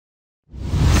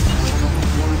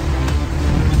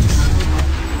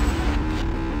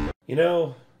You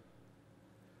know,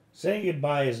 saying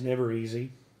goodbye is never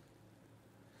easy.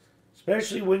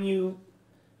 Especially when you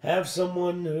have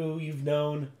someone who you've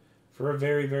known for a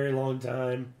very, very long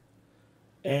time.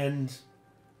 And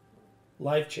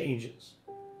life changes.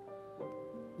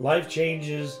 Life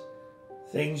changes,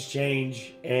 things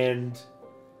change, and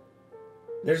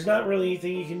there's not really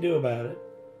anything you can do about it.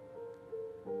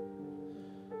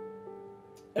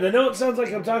 And I know it sounds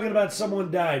like I'm talking about someone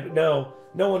died, but no,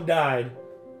 no one died.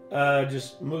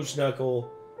 Just Moose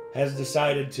Knuckle has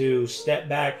decided to step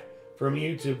back from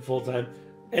YouTube full-time.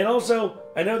 And also,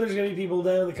 I know there's going to be people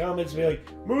down in the comments be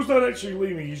like, Moo's not actually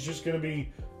leaving, he's just going to be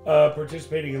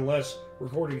participating in less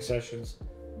recording sessions.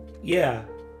 Yeah,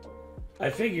 I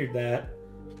figured that.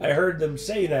 I heard them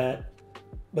say that.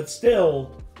 But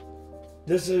still,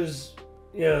 this is,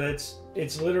 you know,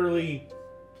 it's literally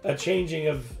a changing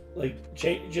of, like,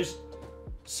 just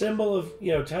symbol of,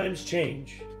 you know, times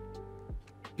change.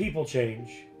 People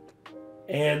change.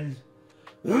 And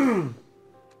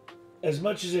as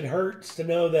much as it hurts to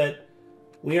know that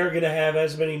we aren't going to have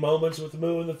as many moments with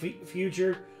Moo in the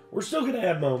future, we're still going to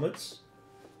have moments.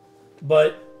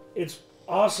 But it's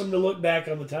awesome to look back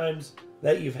on the times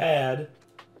that you've had.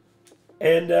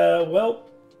 And,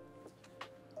 well,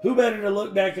 who better to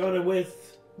look back on it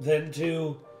with than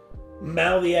to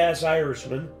mouthy-ass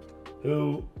Irishmen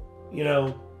who, you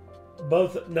know,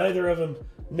 neither of them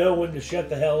know when to shut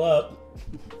the hell up.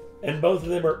 And both of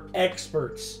them are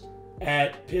experts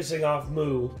at pissing off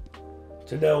Moo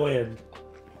to no end.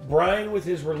 Brian with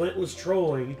his relentless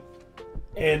trolling,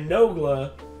 and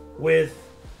Nogla with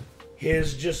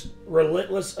his just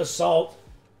relentless assault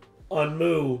on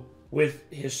Moo with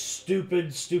his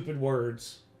stupid, stupid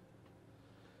words.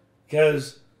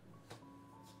 Because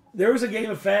there was a game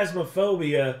of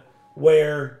Phasmophobia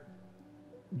where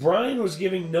Brian was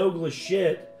giving Nogla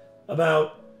shit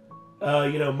about,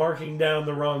 you know, marking down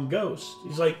the wrong ghost.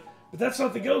 He's like, but that's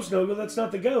not the ghost, Nogla, that's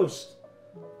not the ghost.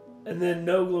 And then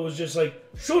Nogla was just like,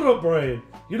 shut up, Brian,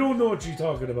 you don't know what you're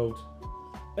talking about.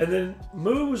 And then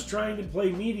Moo was trying to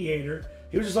play mediator.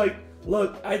 He was just like,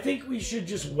 look, I think we should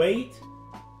just wait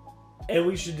and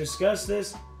we should discuss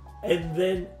this, and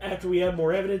then after we have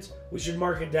more evidence, we should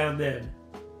mark it down then.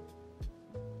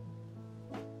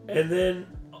 And then,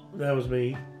 that was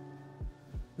me.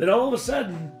 Then all of a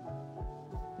sudden,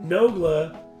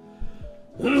 Nogla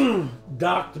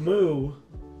docked Moo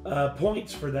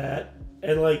points for that,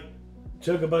 and like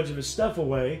took a bunch of his stuff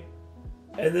away.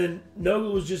 And then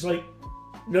Nogla was just like,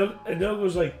 Nogla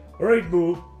was like, all right,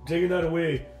 Moo, taking that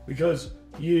away because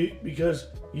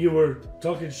you were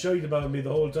talking shit about me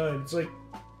the whole time. It's like,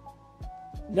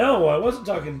 no, I wasn't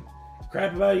talking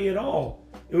crap about you at all.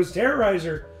 It was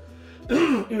Terroriser.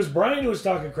 It was Brian who was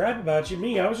talking crap about you.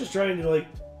 Me, I was just trying to like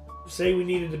say we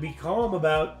needed to be calm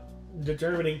about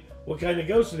determining what kind of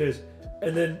ghost it is.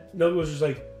 And then Nogla was just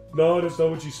like, no, that's not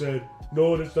what you said.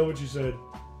 No, that's not what you said.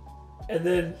 And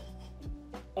then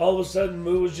all of a sudden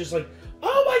Moo was just like,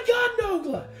 oh my God,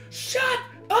 Nogla, shut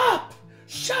up!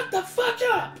 Shut the fuck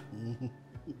up!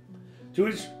 to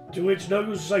which Nogla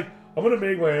was just like, I'm gonna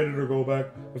make my editor go back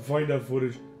and find that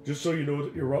footage just so you know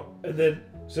that you're wrong. And then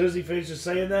as soon as he finishes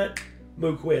saying that,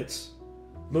 Moo quits.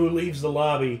 Moo leaves the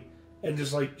lobby and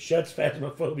just like shuts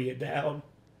Phasmophobia down.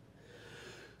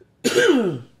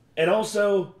 And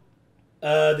also,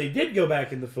 they did go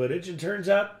back in the footage, and turns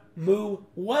out Moo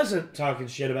wasn't talking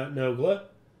shit about Nogla.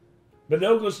 But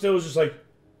Nogla still was just like,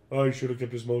 oh, he should have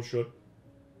kept his mouth shut.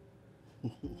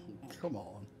 Come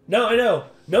on. No, I know.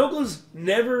 Nogla's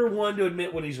never one to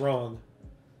admit when he's wrong.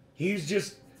 He's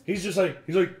like,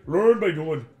 learn by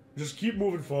doing. Just keep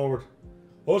moving forward.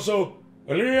 Also,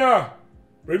 Aaliyah,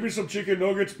 bring me some chicken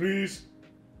nuggets, please.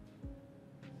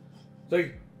 It's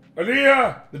like,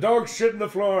 Aaliyah, the dog's shitting the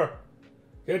floor.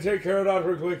 Can I take care of that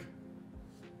real quick?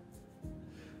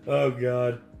 Oh,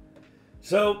 God.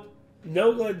 So,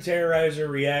 Nogla and Terroriser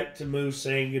react to Moo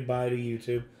saying goodbye to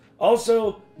YouTube.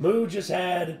 Also, Moo just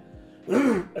had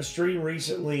a stream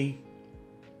recently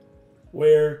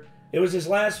where it was his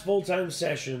last full-time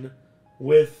session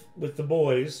with the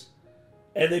boys,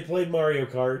 and they played Mario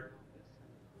Kart,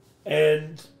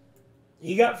 and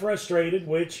he got frustrated,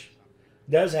 which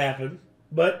does happen,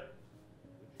 but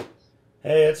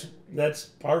hey, that's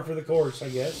par for the course, I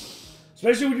guess.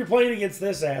 Especially when you're playing against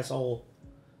this asshole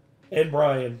and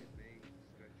Brian.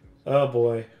 Oh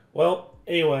boy. Well,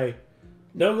 anyway,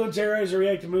 Nogla and Terroriser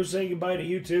react to Moo saying goodbye to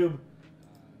YouTube.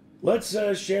 Let's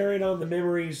share it on the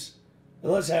memories,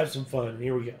 and let's have some fun.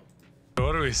 Here we go.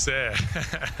 What do we say?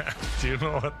 Do you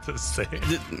know what to say?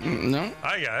 No?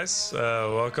 Hi guys,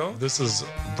 welcome. This is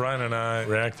Brian and I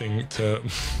reacting to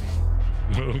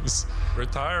moves.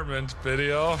 Retirement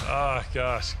video. Ah,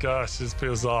 gosh, this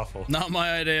feels awful. Not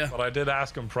my idea. But I did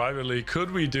ask him privately,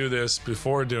 could we do this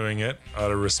before doing it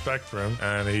out of respect for him?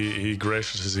 And he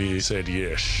graciously said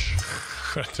yes.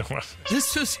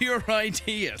 This was your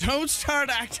idea. Don't start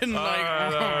acting like...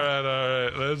 All right.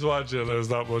 Let's watch it. There's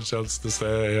not much else to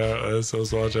say. Yeah, let's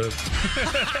watch it.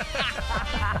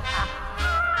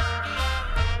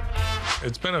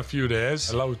 It's been a few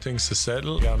days, a lot of things to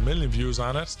settle. Got 1 million views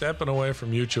on it. Stepping away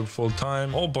from YouTube full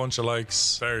time. Whole bunch of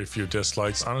likes, very few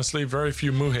dislikes. Honestly, very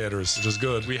few Moo haters, which is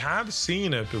good. We have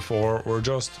seen it before. We're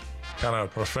just kind of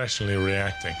professionally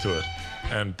reacting to it.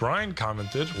 And Brian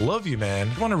commented, "Love you, man.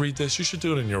 If you want to read this, you should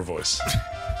do it in your voice."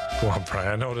 Go on, Brian.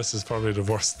 I know this is probably the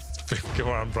worst. Go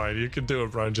on, Brian. You can do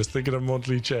it, Brian. Just think of a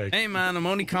monthly check. Hey, man, I'm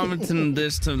only commenting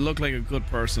this to look like a good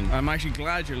person. I'm actually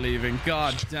glad you're leaving.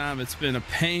 God damn, it's been a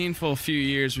painful few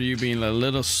years for you being a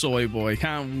little soy boy.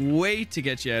 Can't wait to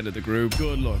get you out of the group.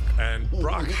 Good luck. And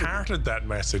Brock hearted that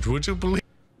message. Would you believe?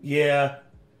 Yeah.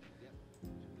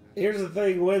 Here's the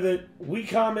thing with it. We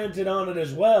commented on it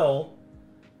as well.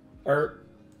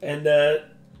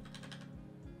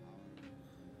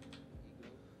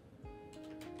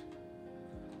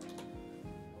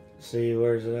 See,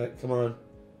 where's it at? Come on.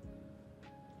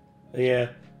 Yeah,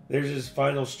 there's his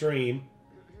final stream.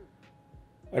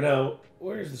 Or no,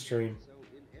 where's the stream?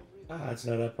 Ah, it's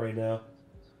not up right now.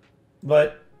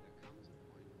 But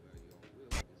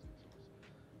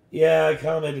yeah, I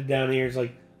commented down here. It's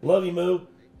like, love you, Moo.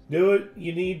 Do it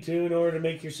you need to in order to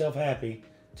make yourself happy.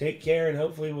 Take care, and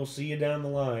hopefully we'll see you down the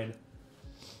line.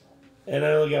 And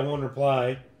I only got one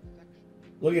reply.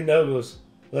 Look at Nogla's.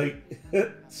 Like,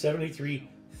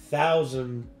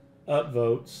 73,000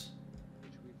 upvotes.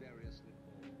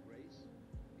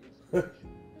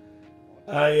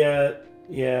 I'll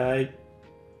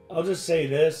just say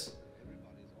this.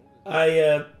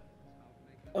 I'm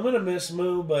going to miss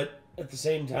Moo, but at the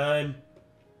same time,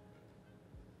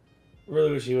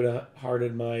 really wish he would have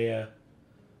hearted my...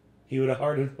 He would have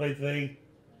hearted my thing,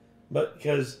 but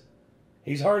because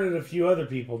he's hearted a few other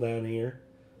people down here.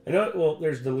 I know. Well,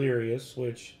 there's Delirious,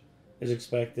 which is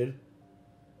expected.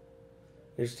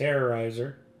 There's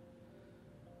Terroriser.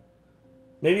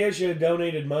 Maybe I should have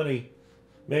donated money.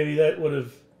 Maybe that would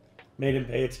have made him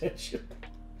pay attention.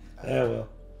 Ah, well.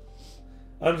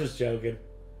 I'm just joking.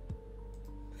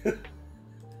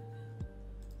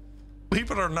 Believe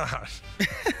it or not,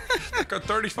 got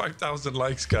 35,000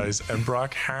 likes, guys, and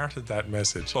Brock hearted that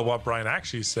message. But what Brian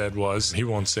actually said was, he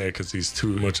won't say it because he's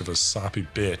too much of a soppy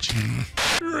bitch.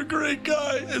 You're a great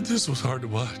guy, and this was hard to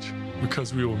watch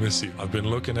because we will miss you. I've been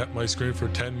looking at my screen for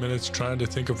 10 minutes trying to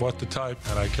think of what to type,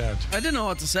 and I can't. I didn't know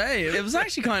what to say. It was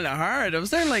actually kind of hard. I was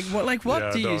there like,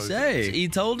 what do you say? He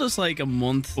told us like a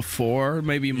month before,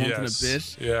 maybe a month and a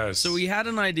bit. Yes. So we had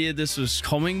an idea this was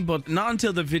coming, but not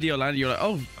until the video landed. You're like,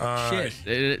 oh shit.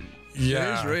 It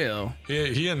is real.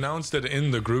 He announced it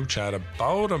in the group chat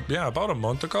about a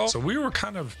month ago. So we were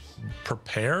kind of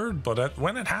prepared, but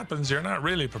when it happens, you're not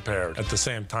really prepared at the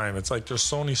same time. It's like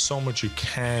there's only so much you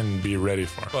can be ready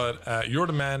for. But you're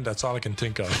the man. That's all I can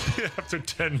think of. After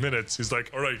 10 minutes, he's like,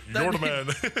 all right, you're the man.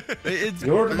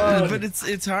 You're the man. But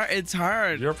it's hard. It's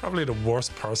hard. You're probably the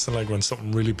worst person. Like when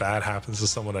something really bad happens to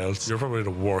someone else, you're probably the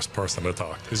worst person to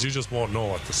talk because you just won't know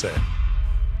what to say.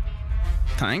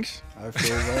 Thanks. I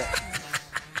feel that.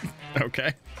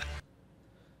 Okay.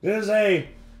 Just say,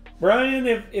 Brian,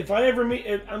 if I ever meet,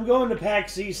 I'm going to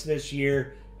PAX East this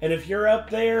year, and if you're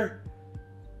up there,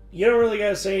 you don't really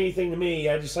gotta say anything to me.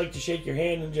 I just like to shake your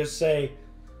hand and just say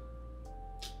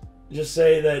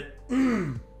that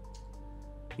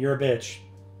you're a bitch.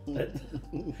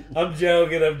 I'm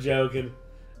joking.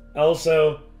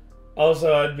 Also,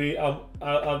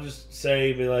 I'll just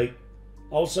say, be like,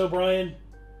 also, Brian,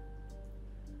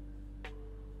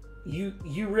 you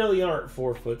really aren't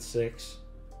 4'6",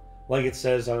 like it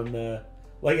says on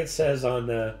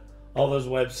all those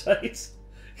websites.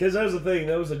 Because that was the thing.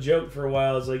 That was a joke for a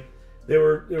while. It's like they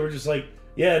were just like,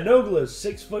 yeah, Nogla's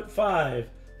 6'5",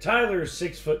 Tyler's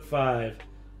 6'5",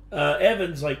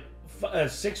 Evan's like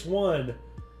 6'1",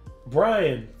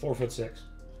 Brian 4'6".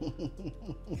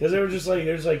 Because they were just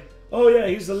like, oh yeah,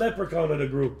 he's the leprechaun of the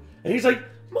group, and he's like,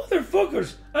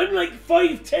 motherfuckers, I'm like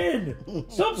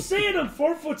 5'10". Stop saying I'm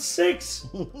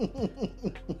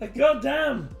 4'6". Like,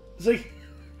 goddamn. It's like,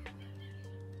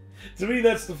 to me,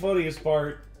 that's the funniest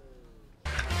part.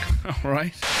 All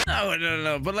right.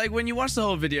 No. But like when you watch the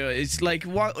whole video, it's like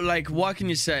what can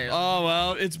you say? Oh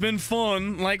well, it's been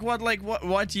fun. Like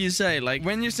what do you say? Like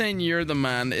when you're saying you're the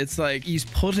man, it's like he's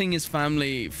putting his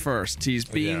family first. He's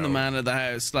being the man of the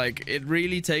house. Like it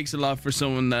really takes a lot for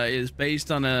someone that is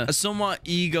based on a somewhat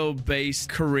ego-based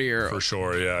career. For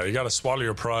sure, yeah. You gotta swallow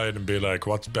your pride and be like,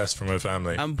 what's best for my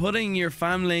family? And putting your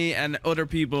family and other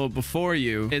people before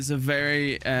you is a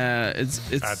very it's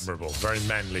admirable, very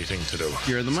manly thing to do.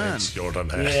 You're the man. You're the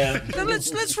man. Yeah. Now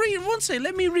let's read one. Say,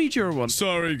 let me read your one.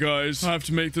 Sorry guys, I have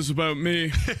to make this about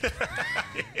me.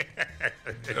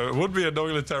 It would be a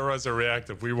Nogla Terroriser react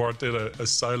if we weren't in a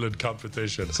silent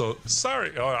competition. So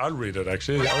sorry, I'll read it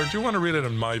actually. Or do you want to read it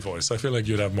in my voice? I feel like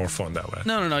you'd have more fun that way.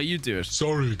 No, you do it.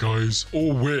 Sorry guys.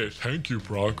 Oh wait, thank you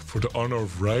Brock for the honor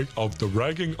of the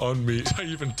ragging on me. I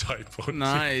even typoed.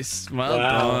 Nice, well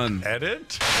done.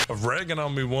 Edit of ragging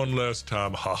on me one last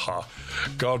time. Haha.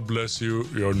 God bless you,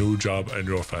 your new job, and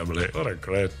your family. What a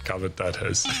great comment that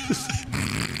is.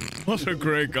 What a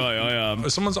great guy I am.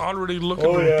 Someone's already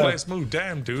looking to replace Moo.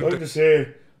 Damn, dude. I like to say,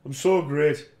 I'm so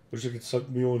great. Wish I could suck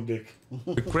my own dick.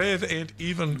 The grave ain't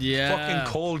even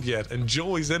fucking cold yet, and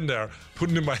Joey's in there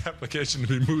putting in my application to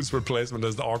be Moo's replacement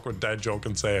as the awkward dad joke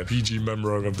and saying PG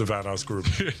member of the Vanos group.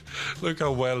 Look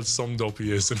how well summed up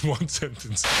he is in one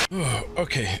sentence.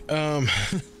 Okay,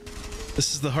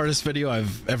 this is the hardest video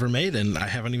I've ever made, and I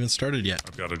haven't even started yet.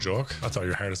 I've got a joke. I thought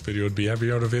your hardest video would be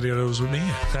every other video that was with me.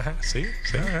 See?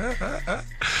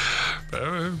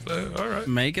 All right.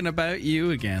 Making about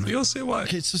you again. You'll see why.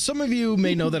 Okay, so some of you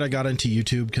may know that I got into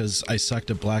YouTube because I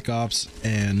sucked at Black Ops,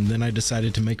 and then I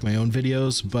decided to make my own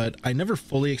videos, but I never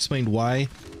fully explained why.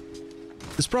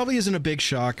 This probably isn't a big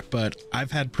shock, but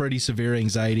I've had pretty severe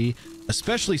anxiety,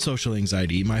 especially social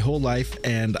anxiety, my whole life,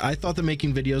 and I thought that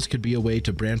making videos could be a way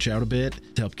to branch out a bit,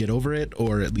 to help get over it,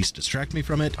 or at least distract me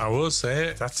from it. I will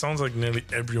say, that sounds like nearly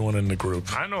everyone in the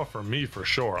group. I know for me, for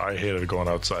sure, I hated going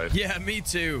outside. Yeah, me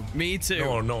too. Me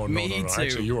too. No. Me too.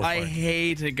 Actually, you were I fine.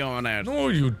 hated going out. No,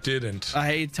 you didn't. I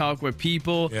hate talking with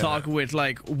people, talking with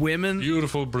like women.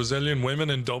 Beautiful Brazilian women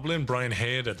in Dublin. Brian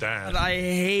hated that. I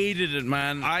hated it,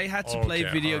 man. I had to play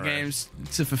video games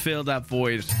to fulfill that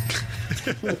void.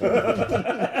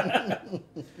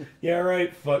 Yeah,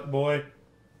 right, fuck boy.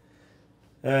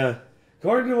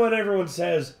 According to what everyone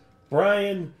says,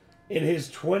 Brian in his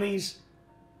 20s,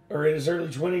 or in his early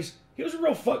 20s, he was a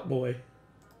real fuck boy.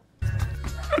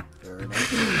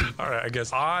 All right, I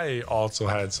guess I also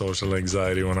had social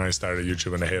anxiety when I started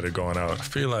YouTube and I hated going out. I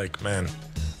feel like, man,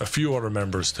 a few other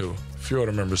members too. So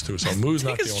Moo's not the only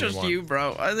one. It's just you,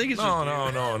 bro. I think it's just you.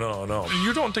 No.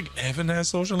 You don't think Evan has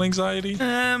social anxiety?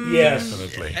 Yes.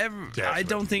 Definitely. I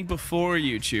don't think before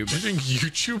YouTube. You think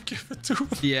YouTube give it to him?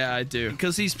 Yeah, I do.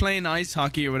 Because he's playing ice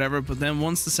hockey or whatever, but then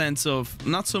once the sense of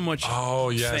not so much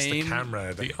it's the fame.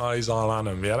 camera, the eyes all on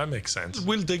him. Yeah, that makes sense.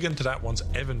 We'll dig into that once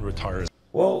Evan retires.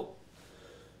 Well,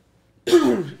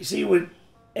 you see, when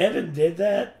Evan did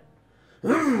that,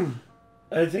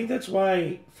 I think that's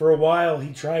why for a while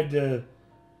he tried to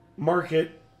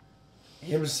market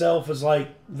himself as like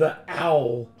the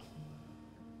owl,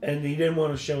 and he didn't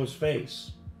want to show his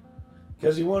face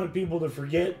because he wanted people to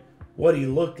forget what he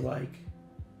looked like.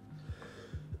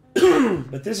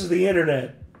 But this is the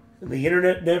internet, and the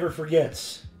internet never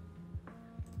forgets.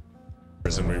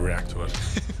 And we react to it.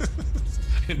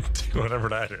 Whatever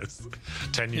that is.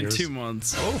 10 years. In 2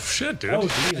 months. Oh, shit, dude. Oh,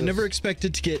 Jesus. I never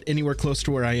expected to get anywhere close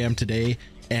to where I am today,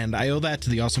 and I owe that to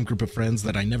the awesome group of friends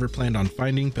that I never planned on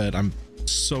finding, but I'm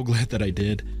so glad that I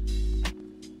did.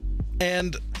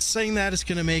 And saying that is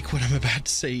going to make what I'm about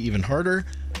to say even harder,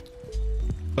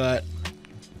 but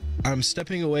I'm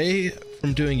stepping away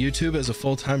from doing YouTube as a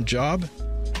full-time job,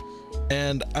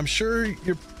 and I'm sure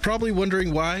you're probably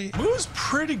wondering why. Moo's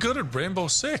pretty good at Rainbow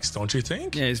Six, don't you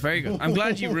think? Yeah, he's very good. I'm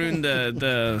glad you ruined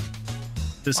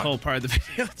this whole part of the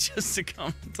video just to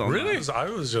comment on Really? that. I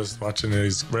was just watching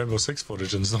his Rainbow Six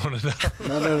footage and throwing it out.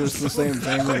 I noticed the same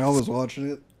thing when I was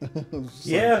watching it.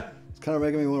 Yeah. It's kind of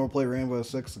making me want to play Rainbow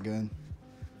Six again.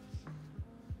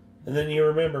 And then you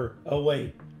remember, oh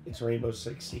wait, it's Rainbow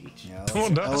Six Siege. Yeah, Oh,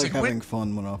 no, I it's like like, having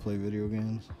fun when I play video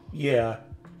games. Yeah.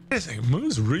 I think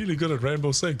Moo's really good at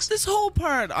Rainbow Six. This whole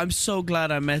part, I'm so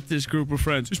glad I met this group of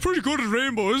friends. He's pretty good at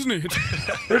Rainbow, isn't he?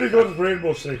 Pretty good with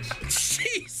Rainbow Six.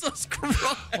 Jesus Christ.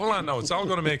 Hold on, no, it's all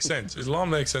going to make sense. It'll all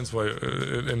make sense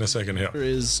in a second here. There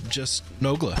is just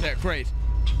Nogla. There, great.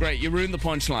 Great, you ruined the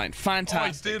punchline.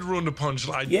 Fantastic. Oh, I did ruin the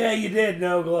punchline. Yeah, you did,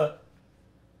 Nogla.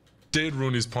 Did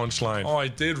ruin his punchline. Oh, I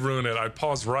did ruin it. I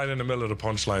paused right in the middle of the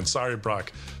punchline. Sorry,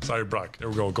 Brock. There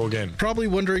we go. Go again. Probably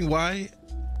wondering why,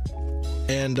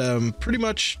 and pretty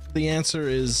much the answer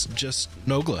is just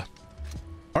Nogla.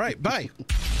 All right, bye.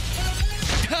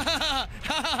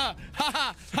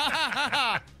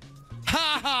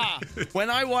 When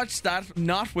I watched that,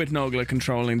 not with Nogla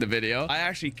controlling the video, I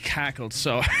actually cackled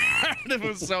so hard. It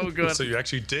was so good. So you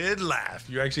actually did laugh.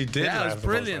 You actually did laugh. Yeah, it was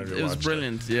brilliant. It was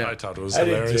brilliant. Yeah. I thought it was I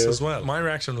did hilarious too. as well. My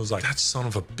reaction was like, that son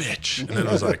of a bitch. And then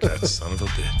I was like, that son of a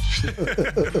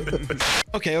bitch.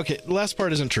 Okay. The last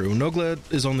part isn't true. Nogla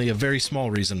is only a very small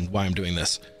reason why I'm doing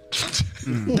this.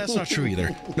 That's not true either.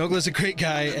 Nogla's a great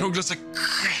guy. Nogla's a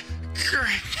great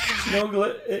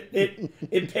Nogla,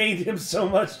 it pained him so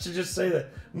much to just say that.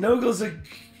 Nogla's a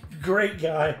great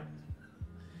guy.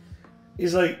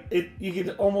 He's like, you can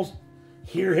almost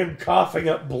hear him coughing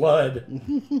up blood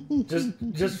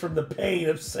just from the pain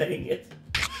of saying it.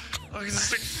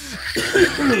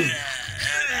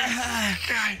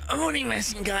 I'm only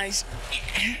messing, guys.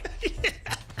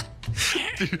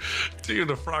 Dude,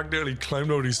 the frog nearly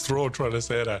climbed out his throat trying to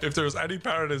say that. If there was any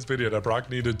part of this video that Brock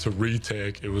needed to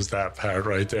retake, it was that part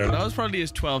right there. That was probably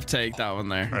his 12th take, that one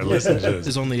there. All right, listen to this.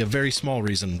 Is only a very small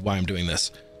reason why I'm doing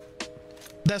this.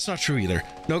 That's not true either.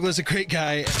 Nogla's a great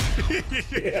guy.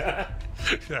 Yeah,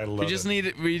 I love We just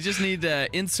need to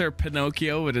insert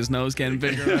Pinocchio with his nose getting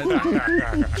bigger. Right there.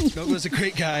 Nogla's a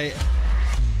great guy.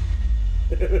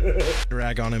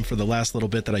 Drag on him for the last little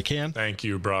bit that I can. Thank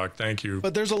you, Brock. Thank you.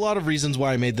 But there's a lot of reasons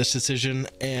why I made this decision,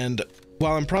 and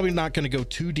while I'm probably not going to go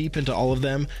too deep into all of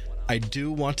them, I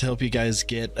do want to help you guys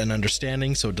get an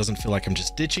understanding so it doesn't feel like I'm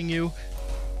just ditching you.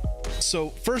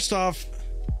 So first off,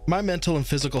 my mental and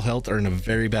physical health are in a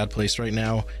very bad place right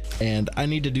now, and I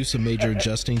need to do some major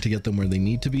adjusting to get them where they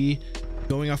need to be.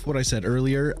 Going off what I said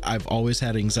earlier, I've always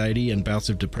had anxiety and bouts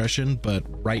of depression, but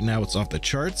right now it's off the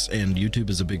charts, and YouTube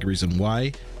is a big reason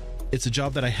why. It's a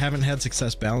job that I haven't had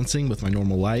success balancing with my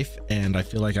normal life, and I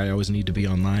feel like I always need to be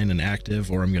online and active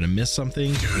or I'm gonna miss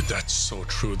something. Dude, that's so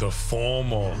true. The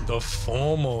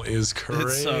FOMO is crazy.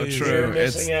 It's so You're true.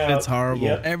 missing out. It's horrible.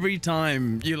 Yep. Every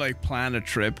time you like plan a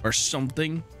trip or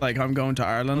something, like I'm going to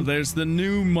Ireland, there's the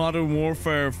new Modern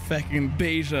Warfare fucking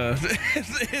beta.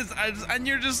 And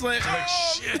you're just like, Like,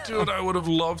 shit, dude, I would have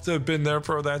loved to have been there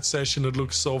for that session. It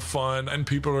looks so fun, and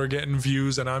people are getting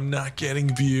views, and I'm not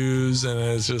getting views, and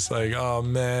it's just like, oh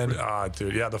man,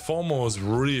 dude, yeah, the FOMO is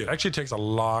real. It actually takes a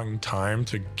long time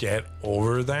to get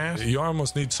over that. You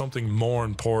almost need something more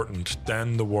important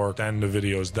than the work, than the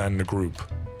videos, than the group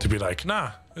to be like,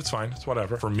 nah, it's fine, it's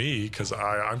whatever. For me, because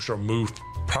I'm sure Moo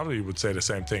probably would say the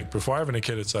same thing. Before having a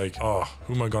kid, it's like, oh,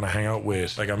 who am I going to hang out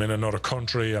with? Like, I'm in another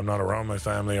country, I'm not around my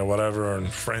family or whatever, and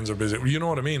friends are busy. You know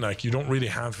what I mean? Like, you don't really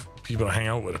have people to hang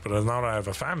out with. But now that I have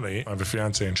a family, I have a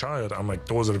fiance and child, I'm like,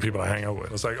 those are the people I hang out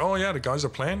with. It's like, oh yeah, the guys are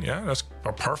playing, yeah, that's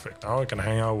perfect. Now I can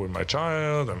hang out with my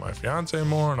child and my fiance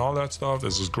more and all that stuff.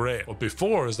 This is great. But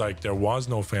before, it's like, there was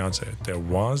no fiance, there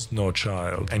was no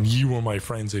child, and you were my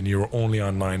friends and you were only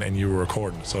online and you were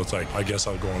recording. So it's like, I guess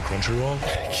I'll go on Crunchyroll.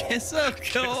 guess I'll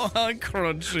go on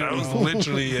Crunchyroll. That was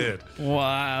literally it.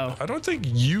 Wow. I don't think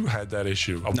you had that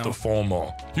issue of No. the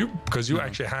FOMO. Because you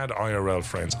actually had IRL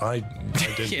friends. I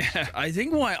didn't. Yeah, I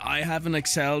think why I haven't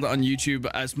excelled on YouTube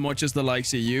as much as the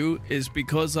likes of you is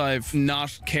because I've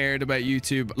not cared about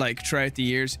YouTube like throughout the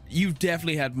years. You've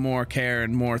definitely had more care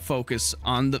and more focus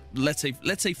on the let's say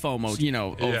FOMO, you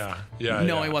know, of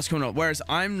knowing what's coming up. Whereas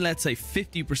I'm, let's say,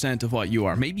 50% of what you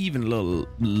are, maybe even a little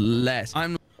less.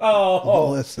 I'm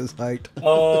Oh, that's his height.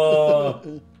 Well,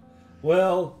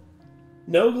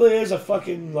 Nogla is a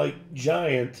fucking like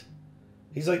giant.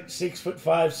 He's like 6'5",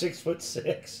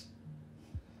 6'6".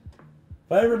 If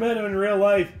I ever met him in real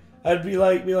life, I'd be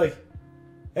like,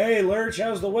 hey, Lurch,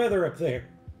 how's the weather up there?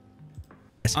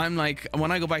 I'm like,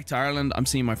 when I go back to Ireland, I'm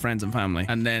seeing my friends and family,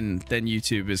 and then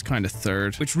YouTube is kind of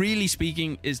third, which really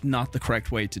speaking is not the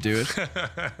correct way to do it.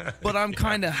 But I'm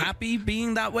kind of happy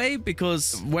being that way,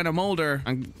 because when I'm older,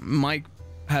 I might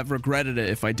have regretted it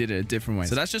if I did it a different way.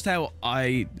 So that's just how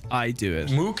I do it.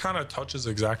 Moo kind of touches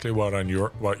exactly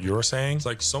what you're saying. It's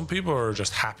like some people are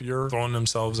just happier throwing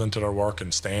themselves into their work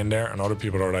and staying there, and other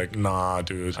people are like, nah,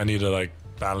 dude, I need to like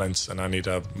balance and I need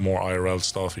to have more IRL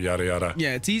stuff, yada yada.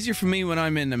 Yeah, it's easier for me when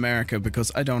I'm in America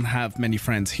because I don't have many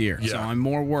friends here. Yeah. So I'm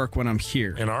more work when I'm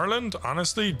here. In Ireland,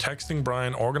 honestly, texting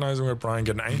Brian, organizing with Brian,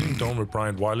 getting anything done with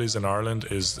Brian while he's in Ireland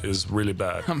is really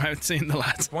bad. I'm out seeing the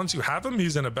lads. Once you have him,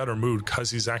 he's in a better mood because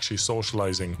he's actually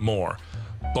socializing more.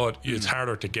 But it's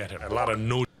harder to get him. A lot of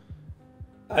no.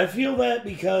 I feel that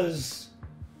because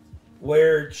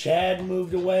where Chad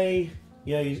moved away,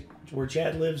 you know, where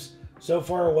Chad lives so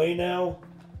far away now,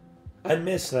 I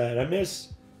miss that. I miss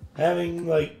having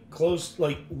like close,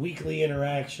 like weekly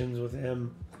interactions with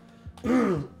him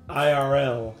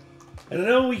IRL. And I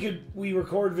know we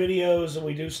record videos and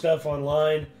we do stuff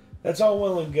online, that's all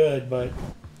well and good, but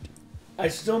I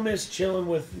still miss chilling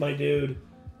with my dude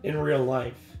in real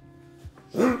life.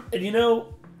 And you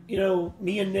know,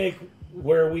 me and Nick,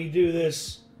 where we do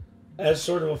this as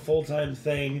sort of a full-time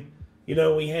thing, you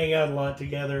know, we hang out a lot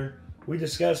together, we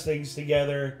discuss things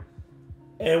together,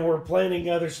 and we're planning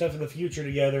other stuff in the future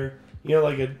together, you know,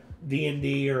 like a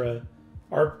D&D or a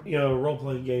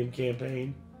role-playing game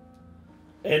campaign.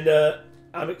 And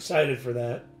I'm excited for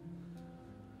that.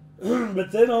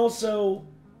 But then also,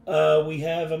 we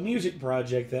have a music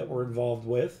project that we're involved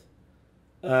with,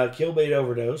 Killbait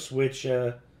Overdose, which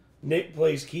Nick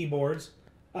plays keyboards.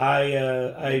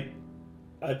 I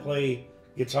play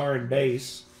guitar and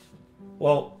bass.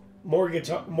 Well, more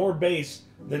bass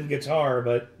than guitar,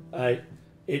 but I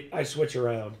switch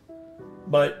around.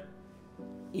 But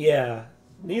yeah,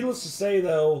 needless to say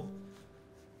though,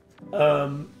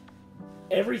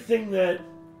 everything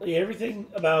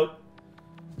about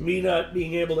me not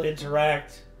being able to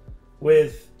interact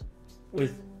with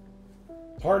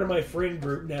part of my friend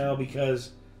group now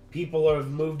because people have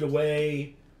moved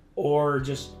away or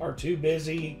just are too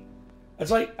busy. It's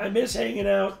like I miss hanging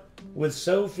out with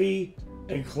Sophie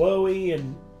and Chloe,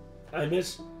 and I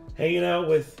miss hanging out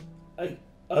with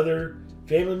other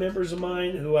family members of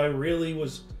mine who I really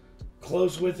was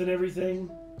close with and everything.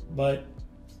 But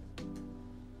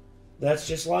that's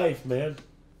just life, man.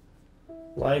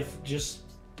 Life just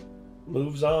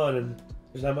moves on, and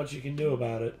there's not much you can do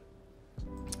about it.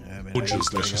 Yeah, I mean, I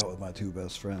used to hang out with my two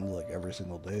best friends like every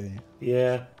single day.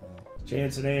 Yeah,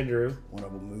 Chance and Andrew. One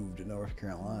of them moved to North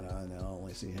Carolina, and I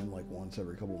only see him like once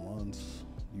every couple months.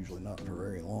 Usually not for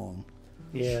very long.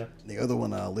 Yeah. The other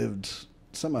one I lived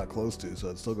somewhat close to, so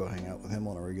I'd still go hang out with him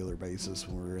on a regular basis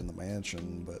when we were in the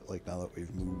mansion. But like now that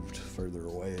we've moved further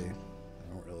away,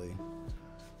 I don't really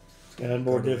And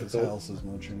more go to difficult. his house as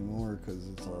much anymore because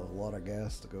it's a lot of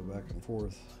gas to go back and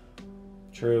forth.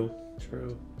 True.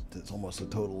 It's almost a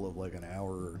total of like an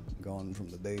hour gone from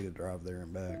the day to drive there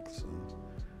and back. So.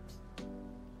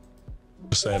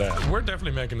 Say that. We're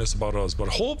definitely making this about us, but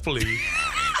hopefully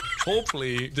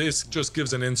this just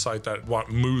gives an insight that what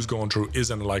Moo's going through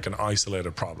isn't like an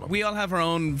isolated problem. We all have our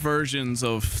own versions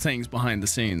of things behind the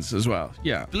scenes as well.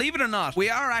 Yeah. Believe it or not,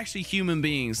 we are actually human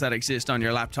beings that exist on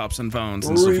your laptops and phones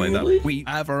and stuff like Really? that. We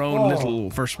have our own little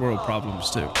first world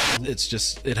problems too. It's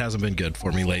just, it hasn't been good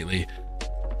for me lately.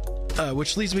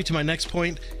 Which leads me to my next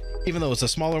point, even though it's a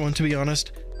smaller one to be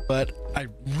honest, but I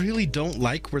really don't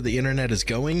like where the internet is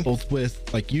going, both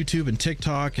with like YouTube and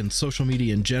TikTok and social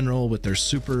media in general with their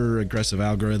super aggressive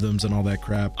algorithms and all that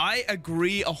crap. I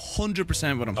agree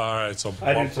 100% with him. All right, so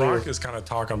I do what too. Brock is kind of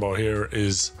talking about here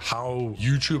is how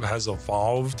YouTube has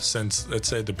evolved since, let's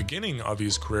say, the beginning of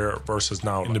his career versus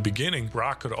now. In the beginning,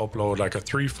 Brock could upload like a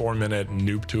 3-4 minute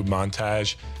NoobTube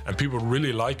montage and people would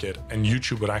really like it, and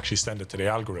YouTube would actually send it to the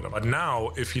algorithm. But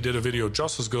now, if he did a video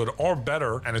just as good or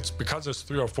better, and it's because it's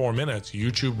 3 or 4 minutes,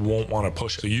 YouTube won't want to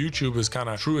push it. So YouTube is kind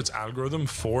of, through its algorithm,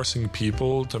 forcing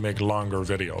people to make longer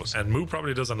videos. And Moo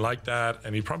probably doesn't like that,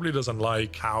 and he probably doesn't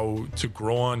like how to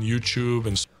grow on YouTube.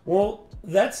 And Well,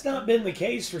 that's not been the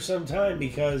case for some time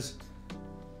because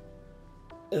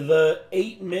the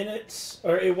 8 minutes,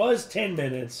 or it was 10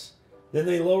 minutes, then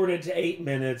they lowered it to 8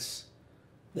 minutes.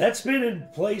 That's been in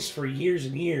place for years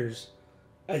and years.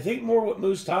 I think more what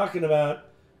Moo's talking about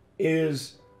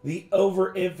is the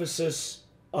overemphasis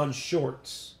on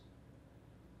shorts.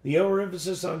 The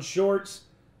overemphasis on shorts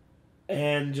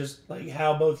and just like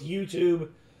how both YouTube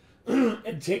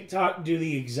and TikTok do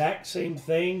the exact same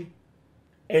thing,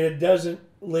 and it doesn't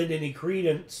lend any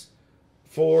credence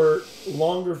for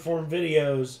longer form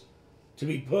videos to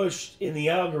be pushed in the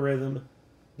algorithm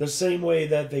the same way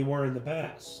that they were in the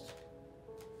past.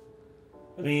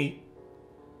 I mean,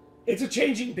 it's a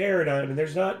changing paradigm, and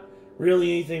there's not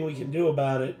really anything we can do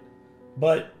about it,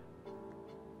 but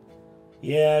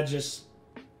yeah, just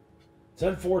it's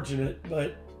unfortunate,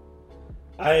 but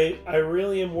I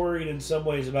really am worried in some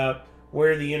ways about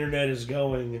where the internet is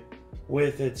going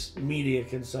with its media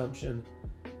consumption.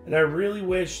 And I really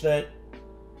wish that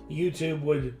YouTube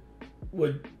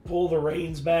would pull the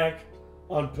reins back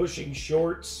on pushing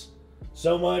shorts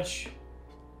so much,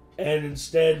 and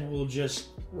instead will just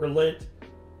relent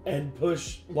and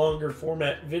push longer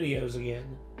format videos again.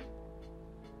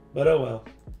 But oh well.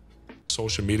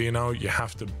 social media now. You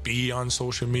have to be on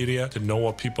social media to know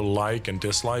what people like and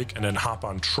dislike, and then hop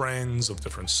on trends of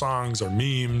different songs or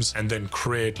memes, and then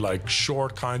create like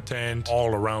short content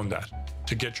all around that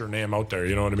to get your name out there,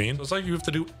 you know what I mean? So it's like you have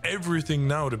to do everything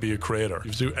now to be a creator. You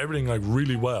have to do everything like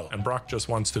really well, and Brock just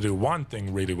wants to do one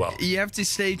thing really well. You have to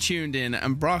stay tuned in,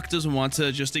 and Brock doesn't want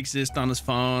to just exist on his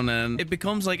phone, and it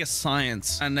becomes like a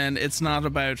science, and then it's not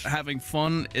about having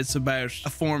fun, it's about a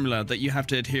formula that you have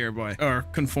to adhere by or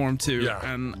conform to.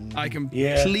 And I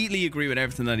completely agree with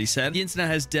everything that he said. The internet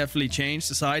has definitely changed,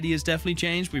 society has definitely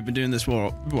changed. We've been doing this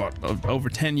for what, over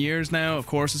 10 years now. Of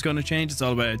course it's going to change. It's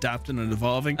all about adapting and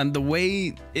evolving, and the way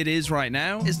it is right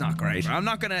now is not great. I'm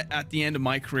not gonna, at the end of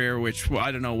my career, which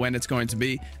I don't know when it's going to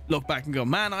be, look back and go,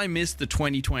 man, I missed the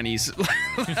 2020s.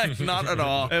 Like, not at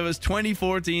all. It was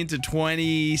 2014 to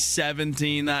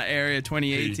 2017, that area,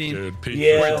 2018, peak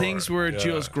where things were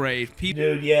just great.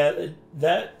 Dude,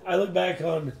 that I look back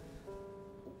on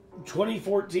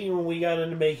 2014 when we got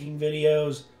into making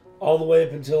videos all the way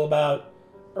up until about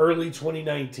early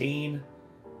 2019.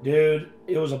 Dude,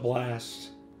 it was a blast.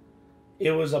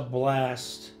 It was a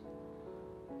blast.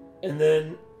 And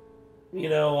then, you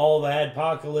know, all the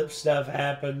apocalypse stuff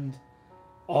happened.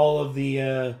 All of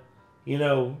the, you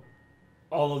know,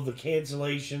 all of the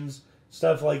cancellations,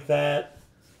 stuff like that.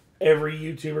 Every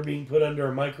YouTuber being put under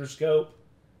a microscope.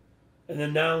 And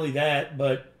then not only that,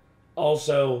 but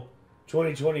also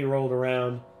 2020 rolled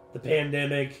around, the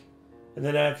pandemic. And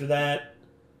then after that,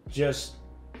 just,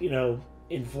 you know,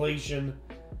 inflation.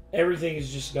 Everything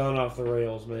has just gone off the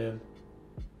rails, man.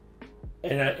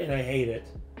 And I hate it.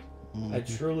 I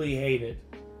truly hate it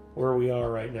where we are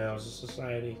right now as a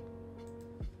society.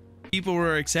 People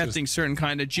were accepting certain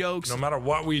kind of jokes. No matter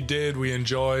what we did, we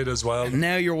enjoyed as well. And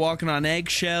now you're walking on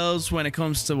eggshells when it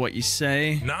comes to what you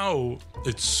say. Now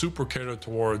it's super catered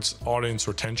towards audience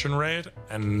retention rate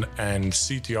and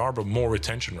CTR, but more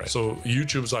retention rate. So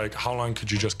YouTube's like, how long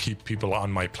could you just keep people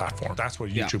on my platform? That's what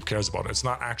YouTube cares about. It's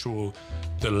not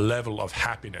the level of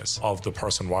happiness of the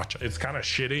person watching. It's kind of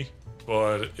shitty,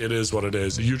 but it is what it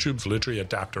is. YouTube's literally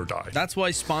adapt or die. That's why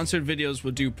sponsored videos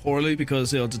will do poorly,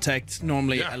 because it'll detect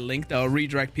normally a link that will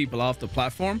redirect people off the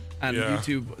platform, and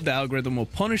YouTube, the algorithm will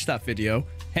punish that video.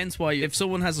 Hence why if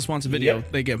someone has a sponsored video,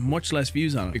 they get much less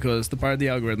views on it, because the part of the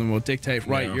algorithm will dictate,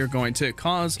 right, you're going to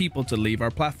cause people to leave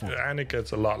our platform. And it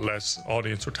gets a lot less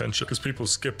audience retention because people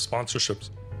skip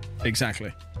sponsorships.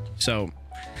 Exactly. So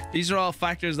these are all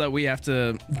factors that we have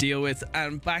to deal with,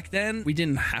 and back then we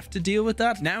didn't have to deal with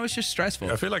that. Now it's just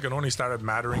stressful. I feel like it only started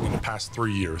mattering in the past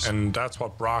 3 years, and that's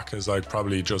what Brock has like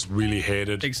probably just really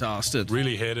hated.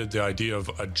 Really hated the idea of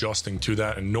adjusting to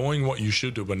that and knowing what you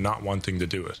should do but not wanting to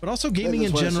do it. But also gaming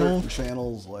in general. Certain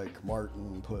channels like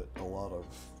Martin put a lot of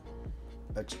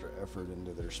extra effort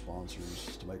into their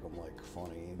sponsors to make them like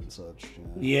funny and such. You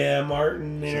know? Yeah,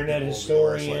 Martin, internet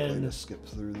historian. To skip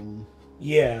through them.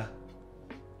 Yeah.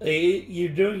 You're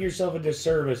doing yourself a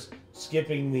disservice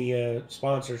skipping the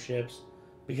sponsorships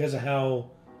because of how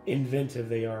inventive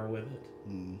they are with it.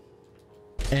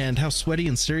 And how sweaty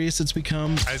and serious it's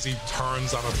become. As he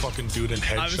turns on a fucking dude and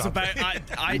headshot.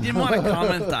 I didn't want to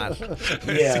comment that.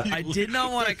 Yeah. I did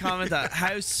not want to comment that.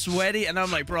 How sweaty. And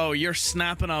I'm like, bro, you're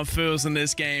snapping on fools in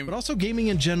this game. But also gaming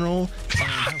in general.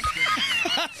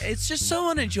 It's just so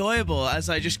unenjoyable as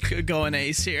I just go an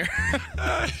ace here.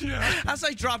 As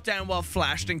I drop down while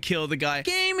flashed and kill the guy.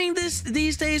 Gaming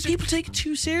these days, people take it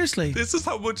too seriously. This is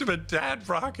how much of a dad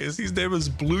Brock is. His name is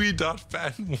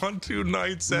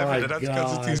Bluey.fan1297. And that's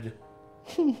because it's these.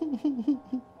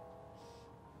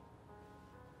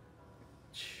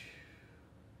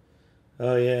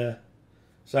 Oh yeah.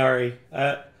 Sorry.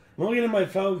 I'm looking at my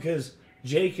phone because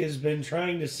Jake has been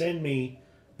trying to send me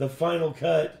the final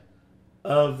cut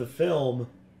of the film.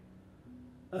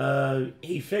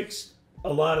 He fixed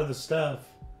a lot of the stuff.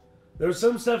 There was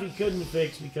some stuff he couldn't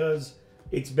fix because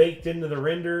it's baked into the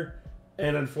render,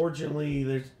 and unfortunately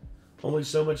there's only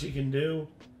so much he can do.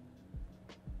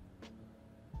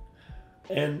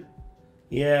 And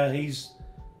yeah, he's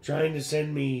trying to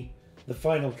send me the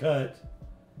final cut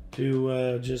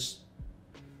to just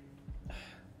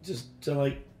to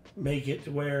like make it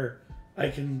to where I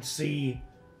can see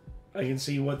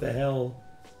what the hell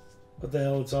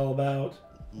it's all about.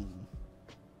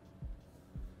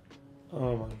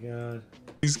 Oh my god.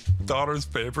 His daughter's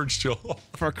favorite show.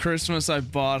 For Christmas, I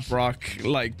bought Brock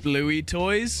like Bluey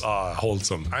toys.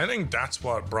 Wholesome. I think that's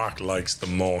what Brock likes the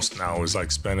most now is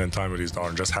like spending time with his daughter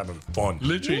and just having fun.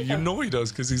 Literally, you know he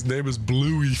does because his name is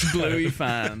Bluey. Bluey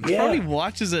fan. Yeah. Probably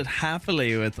watches it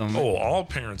happily with them. Oh, all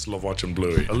parents love watching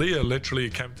Bluey. Aaliyah literally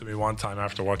came to me one time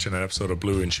after watching an episode of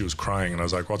Bluey and she was crying and I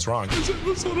was like, what's wrong? It's an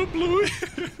episode of Bluey.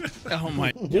 Oh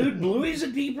my. Dude, Bluey's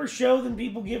a deeper show than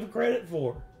people give it credit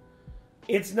for.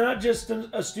 It's not just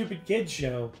a stupid kid's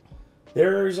show.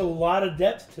 There's a lot of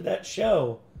depth to that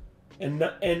show. And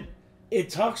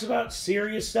it talks about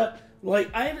serious stuff.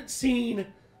 Like, I haven't seen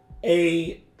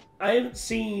a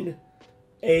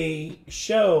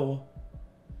show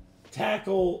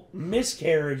tackle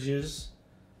miscarriages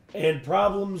and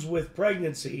problems with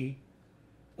pregnancy,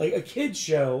 like a kid's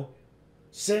show,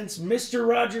 since Mr.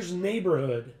 Rogers'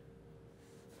 Neighborhood.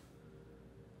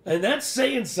 And that's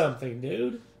saying something,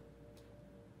 dude.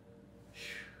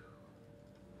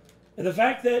 And the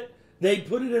fact that they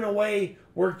put it in a way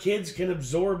where kids can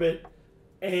absorb it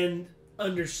and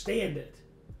understand it.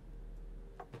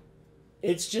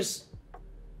 It's just,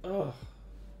 oh,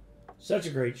 such a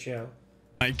great show.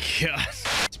 My God.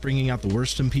 It's bringing out the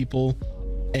worst in people,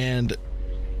 and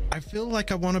I feel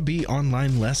like I want to be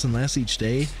online less and less each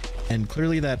day, and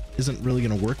clearly that isn't really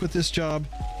going to work with this job.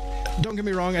 Don't get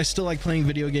me wrong, I still like playing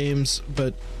video games,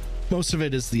 but most of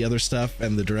it is the other stuff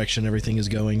and the direction everything is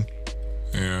going.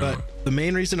 Yeah. But the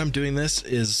main reason I'm doing this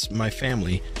is my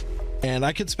family, and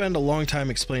I could spend a long time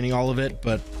explaining all of it,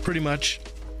 but pretty much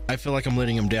I feel like I'm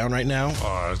letting them down right now.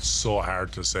 Oh, it's so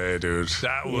hard to say, dude.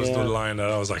 That was the line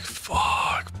that I was like,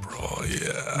 fuck, bro,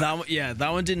 yeah.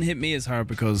 That one didn't hit me as hard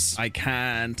because I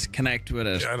can't connect with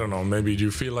it. I don't know, maybe do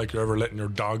you feel like you're ever letting your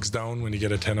dogs down when you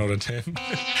get a 10 out of 10?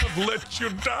 I've let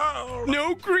you down.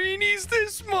 No greenies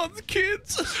this month,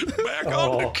 kids. Back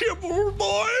on the kibble,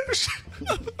 boys.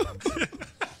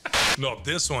 No,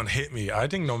 this one hit me. I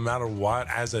think no matter what,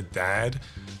 as a dad,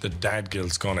 the dad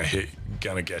guilt's gonna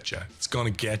get you. It's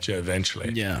gonna get you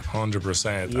eventually. Yeah.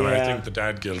 100%. And I think the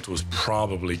dad guilt was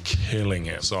probably killing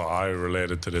him. So I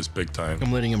related to this big time.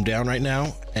 I'm letting them down right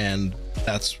now, and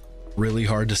that's really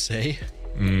hard to say.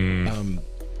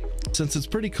 Since it's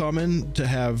pretty common to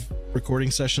have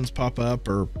recording sessions pop up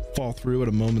or fall through at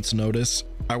a moment's notice,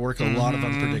 I work a lot of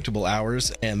unpredictable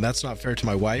hours, and that's not fair to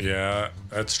my wife. Yeah,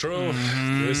 that's true.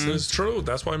 This is true.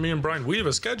 That's why me and Brian, we have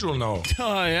a schedule now.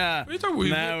 Oh, yeah.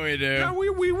 Now we do. Yeah,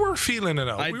 we were feeling it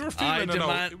out.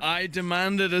 I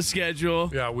demanded a schedule.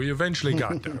 Yeah, we eventually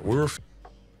got there. We were.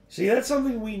 See, that's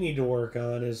something we need to work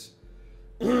on is,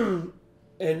 and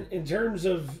in terms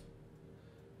of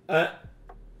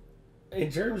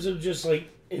just like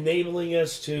enabling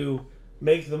us to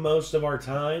make the most of our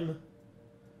time.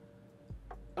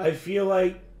 I feel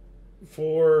like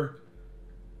for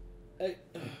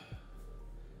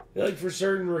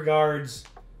certain regards,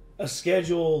 a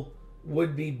schedule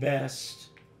would be best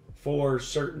for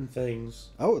certain things.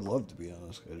 I would love to be on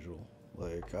a schedule.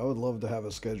 Like, I would love to have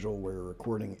a schedule where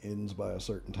recording ends by a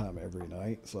certain time every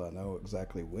night, so I know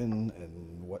exactly when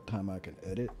and what time I can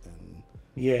edit, and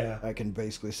yeah, I can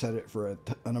basically set it for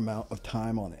an amount of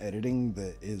time on editing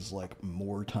that is like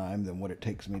more time than what it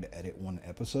takes me to edit one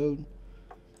episode.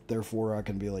 Therefore, I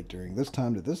can be like, during this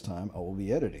time to this time, I will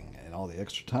be editing, and all the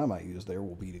extra time I use there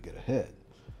will be to get ahead.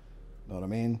 Know what I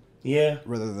mean? Yeah.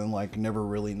 Rather than like never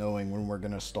really knowing when we're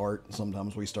gonna start.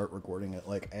 Sometimes we start recording at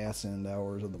like ass end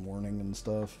hours of the morning and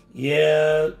stuff.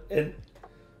 Yeah, and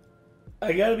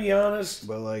I gotta be honest.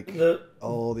 But like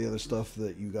all the other stuff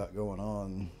that you got going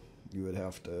on, you would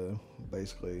have to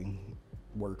basically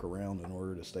work around in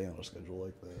order to stay on a schedule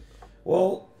like that.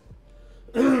 Well,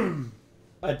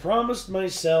 I promised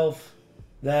myself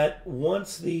that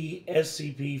once the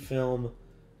SCP film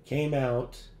came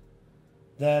out,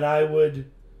 that I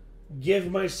would give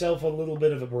myself a little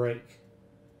bit of a break.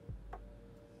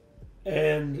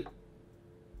 And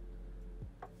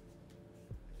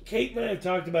Kate and I have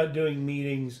talked about doing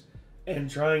meetings and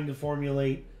trying to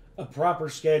formulate a proper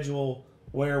schedule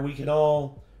where we can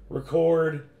all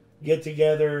record, get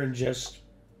together, and just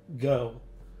go.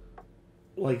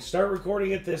 Like, start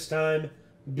recording at this time,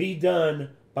 be done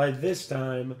by this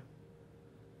time,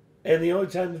 and the only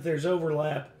time that there's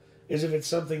overlap is if it's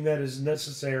something that is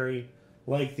necessary,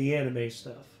 like the anime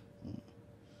stuff.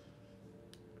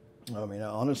 I mean,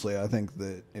 honestly, I think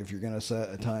that if you're going to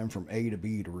set a time from A to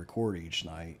B to record each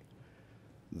night,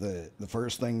 the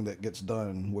first thing that gets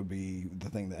done would be the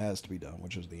thing that has to be done,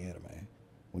 which is the anime,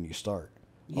 when you start.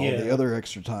 All the other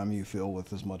extra time you fill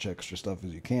with as much extra stuff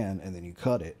as you can, and then you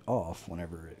cut it off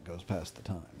whenever it goes past the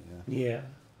time. You know? Yeah.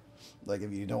 Like,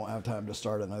 if you don't have time to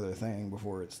start another thing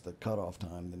before it's the cutoff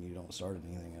time, then you don't start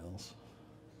anything else.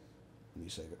 And you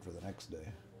save it for the next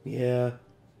day. Yeah.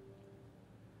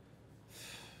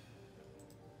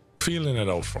 Feeling it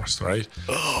out first, right?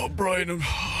 Oh, Brian,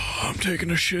 I'm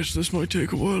taking a shit. This might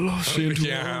take a while. I'll see you in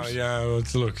 2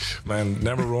 hours. Look, man,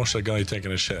 never rush a guy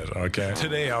taking a shit, okay?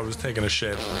 Today I was taking a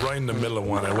shit right in the middle of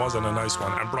one. It wasn't a nice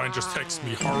one. And Brian just texts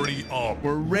me, hurry up.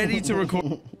 We're ready to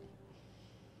record.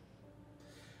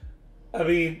 I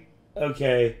mean,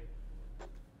 okay.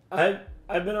 I've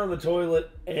been on the toilet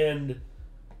and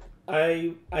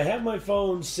I have my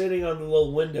phone sitting on the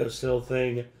little windowsill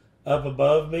thing up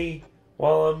above me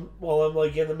while I'm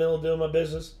like in the middle of doing my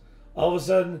business. All of a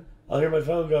sudden, I'll hear my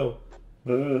phone go.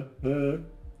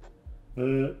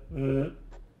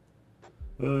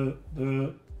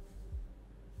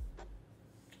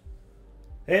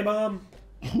 Hey, Mom.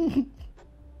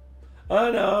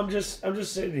 Oh no, I'm just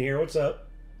sitting here. What's up?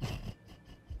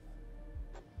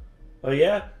 Oh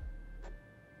yeah?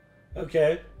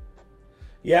 Okay.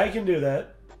 Yeah, I can do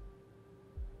that.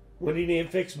 When do you need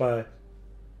it fixed by?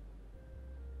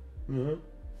 Mm-hmm.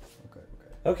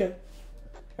 Okay.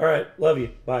 Alright, love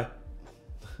you. Bye.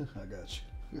 I got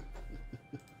you.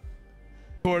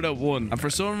 Record at 1. And for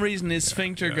some reason his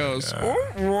sphincter goes, oh,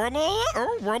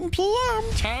 1 p.m.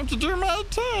 Time to do my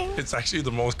thing. It's actually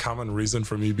the most common reason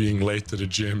for me being late to the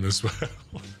gym as well.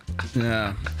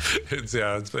 Yeah.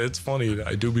 It's funny.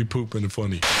 I do be pooping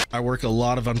funny. I work a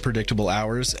lot of unpredictable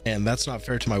hours, and that's not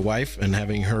fair to my wife, and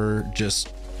having her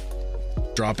just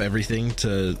drop everything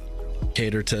to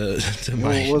cater to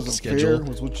my schedule. Fair,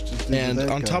 was what you just did And to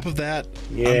that on guy. top of that,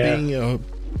 Yeah. I'm being a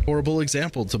horrible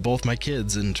example to both my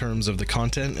kids in terms of the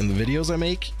content and the videos I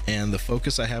make and the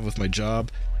focus I have with my job.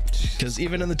 Because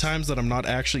even in the times that I'm not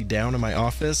actually down in my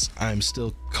office, I'm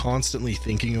still constantly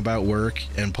thinking about work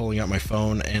and pulling out my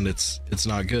phone, and it's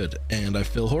not good, and I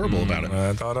feel horrible about it.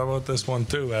 I thought about this one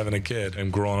too, having a kid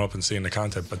and growing up and seeing the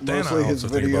content, but then Mostly I his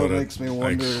also think video about makes it. me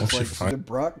wonder, Like, it's like, did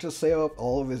Brock just save up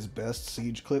all of his best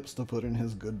Siege clips to put in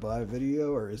his goodbye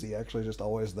video, or is he actually just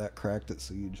always that cracked at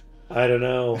Siege? I don't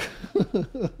know.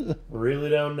 Really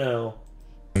don't know.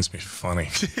 finds me funny.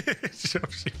 She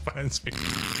finds me.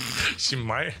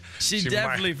 She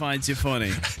definitely finds you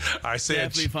funny. I say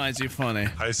Definitely finds you funny.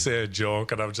 I say a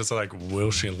joke, and I'm just like,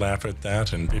 will she laugh at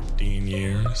that in 15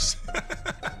 years?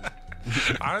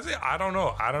 Honestly, I don't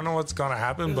know. I don't know what's gonna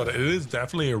happen, but it is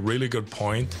definitely a really good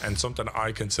point and something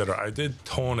I consider. I did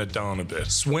tone it down a bit.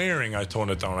 Swearing, I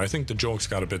toned it down. I think the jokes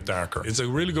got a bit darker. It's a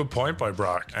really good point by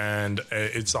Brock, and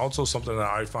it's also something that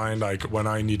I find, like, when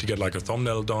I need to get like a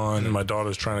thumbnail done, and my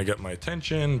daughter's trying to get my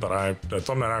attention, but the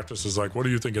thumbnail artist is like, "What do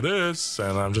you think of this?"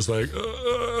 And I'm just like,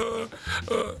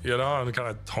 you know, I'm kind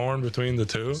of torn between the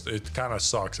two. It kind of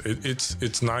sucks.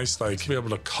 It's nice, like, to be able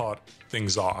to cut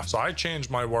things off. So I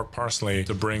changed my work personally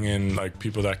to bring in like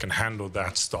people that can handle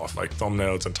that stuff, like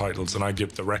thumbnails and titles, and I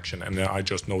give direction, and then I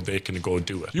just know they can go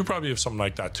do it. You probably have something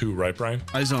like that too, right, Brian?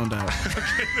 I zoned out. I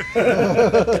don't know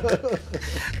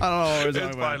what we're talking It's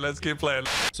about. fine. Let's keep playing.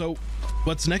 So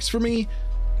what's next for me?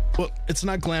 Well, it's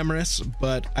not glamorous,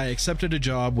 but I accepted a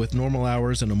job with normal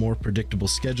hours and a more predictable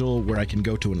schedule where I can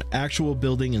go to an actual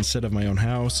building instead of my own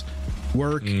house,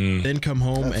 work, then come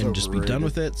home That's and just be done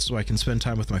with it so I can spend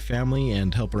time with my family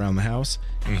and help around the house.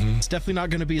 It's definitely not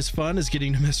going to be as fun as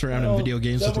getting to mess around in video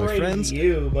games with my friends,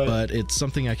 but it's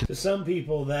something I can... To some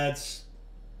people, that's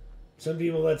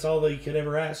all they could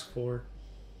ever ask for.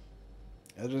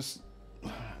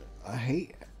 I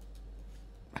hate...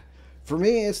 For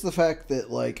me, it's the fact that,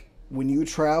 like, when you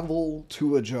travel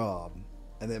to a job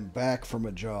and then back from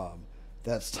a job,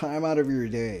 that's time out of your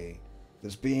day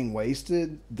that's being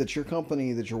wasted that your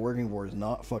company that you're working for is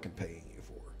not fucking paying you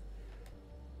for.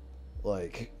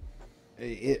 Like,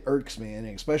 it irks me, and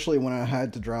especially when I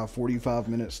had to drive 45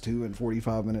 minutes to and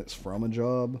 45 minutes from a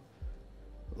job.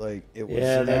 Like, it was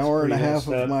an hour and a half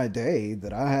of my day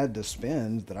that I had to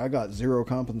spend that I got zero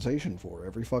compensation for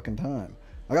every fucking time.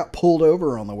 I got pulled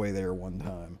over on the way there one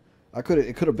time. It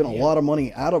could have been a lot of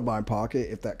money out of my pocket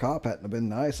if that cop hadn't have been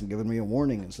nice and given me a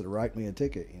warning instead of writing me a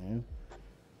ticket, you know?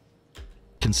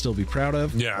 can still be proud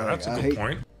of. Yeah, Like, that's a good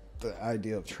point. The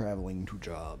idea of traveling to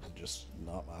jobs is just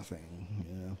not my thing,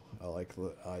 you know? I like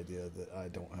the idea that I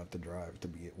don't have to drive to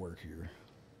be at work here.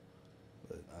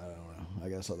 But I don't know. I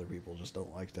guess other people just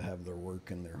don't like to have their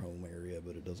work in their home area,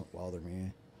 but it doesn't bother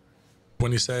me.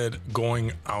 When he said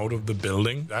going out of the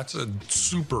building, that's a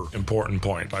super important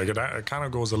point. Like it kind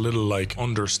of goes a little like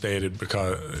understated,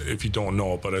 because if you don't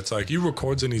know, but it's like he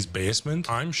records in his basement.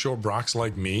 I'm sure Brock's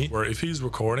like me, where if he's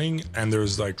recording and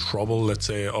there's like trouble, let's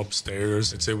say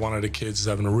upstairs, let's say one of the kids is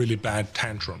having a really bad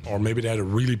tantrum, or maybe they had a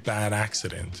really bad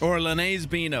accident, or Lene's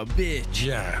being a bitch.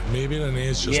 Yeah, maybe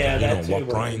Lene's just like, you know what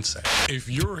Brian said. If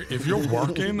you're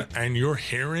working and you're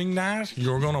hearing that,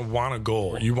 you're gonna want to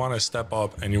go. You want to step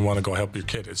up and you want to go help your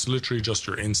kid. It's literally just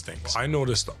your instincts. I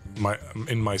noticed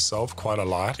in myself quite a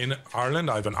lot. In Ireland,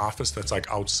 I have an office that's like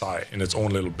outside in its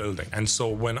own little building, and so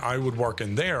when I would work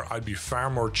in there, I'd be far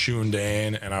more tuned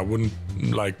in, and I wouldn't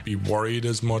like be worried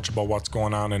as much about what's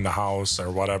going on in the house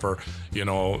or whatever. You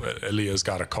know, Elia's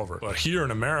got it covered. But here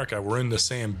in America, we're in the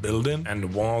same building and the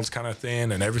walls kind of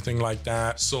thin and everything like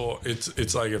that. So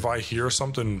it's like if I hear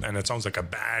something and it sounds like a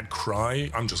bad cry,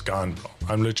 I'm just gone, bro.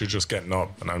 I'm literally just getting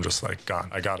up and I'm just like, gone.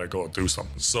 I gotta go do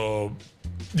something. So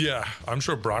yeah, I'm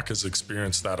sure Brock has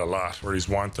experienced that a lot, where he's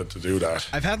wanted to do that.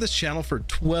 I've had this channel for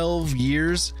 12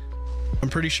 years, I'm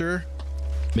pretty sure.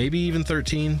 Maybe even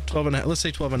 13, 12 and a half, let's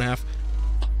say 12 and a half.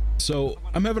 So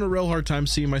I'm having a real hard time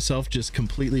seeing myself just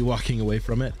completely walking away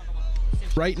from it.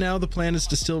 Right now, the plan is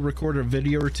to still record a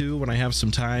video or two when I have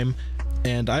some time.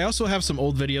 And I also have some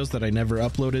old videos that I never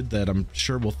uploaded that I'm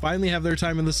sure will finally have their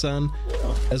time in the sun,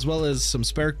 as well as some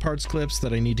spare parts clips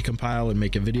that I need to compile and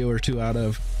make a video or two out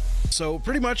of. So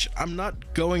pretty much I'm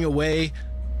not going away.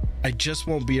 I just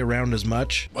won't be around as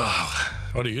much. Wow.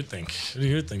 What do you think? What do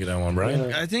you think of that one,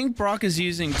 Brian? I think Brock is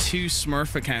using 2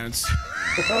 Smurf accounts.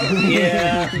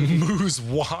 Yeah. Moose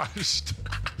washed.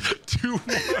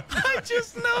 2-1. I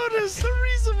just noticed the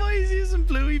reason why he's using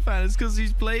Bluey Fan is because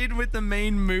he's played with the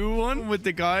main Moo one with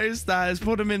the guys that has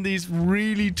put him in these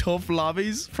really tough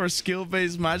lobbies for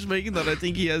skill-based matchmaking, that I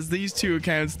think he has these 2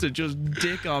 accounts to just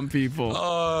dick on people.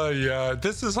 Oh yeah,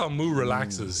 this is how Moo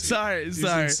relaxes. He's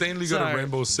insanely good at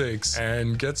Rainbow Six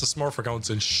and gets a Smurf accounts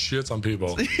and shits on people.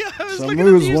 Yeah, so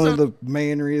Moo is one of the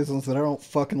main reasons that I don't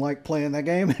fucking like playing that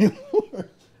game anymore.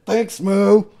 Thanks,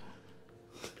 Moo.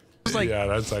 Like, yeah,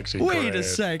 that's actually wait great. A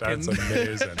second. That's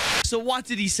amazing. So what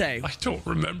did he say? I don't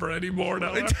remember anymore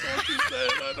now. I don't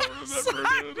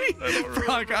remember.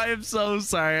 Brock, I am so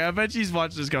sorry. I bet she's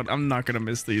watching this going, I'm not going to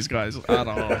miss these guys at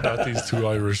all. Not these 2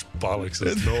 Irish bollocks.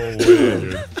 No way,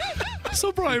 dude.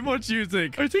 So, Brian, what do you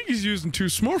think? I think he's using 2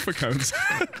 Smurf accounts.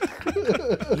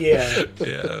 Yeah.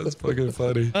 Yeah, that's fucking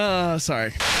funny.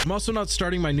 Sorry. I'm also not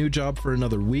starting my new job for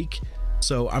another week,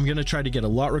 so I'm going to try to get a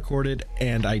lot recorded,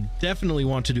 and I definitely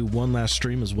want to do one last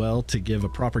stream as well to give a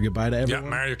proper goodbye to everyone. Yeah,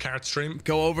 Mario Kart stream.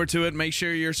 Go over to it. Make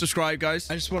sure you're subscribed,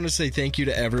 guys. I just want to say thank you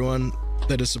to everyone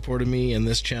that has supported me and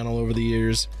this channel over the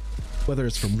years, whether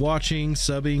it's from watching,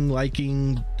 subbing,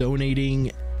 liking,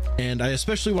 donating, and I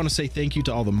especially want to say thank you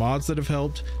to all the mods that have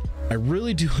helped. I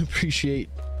really do appreciate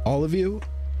all of you,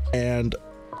 and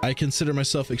I consider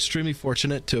myself extremely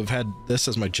fortunate to have had this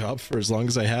as my job for as long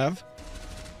as I have.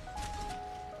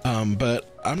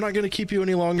 But I'm not going to keep you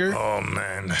any longer. Oh,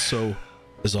 man. So,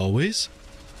 as always,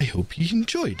 I hope you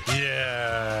enjoyed.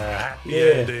 Yeah. Happy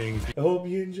ending. I hope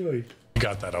you enjoyed. He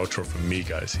got that outro from me,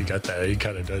 guys. He got that. He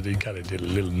kind of did a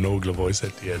little Nogla voice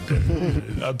at the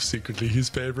end. I'm secretly his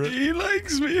favorite. He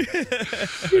likes me.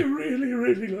 He really,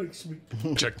 really likes me.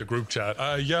 Check the group chat.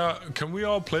 Yeah, can we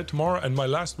all play tomorrow? And my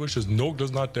last wish is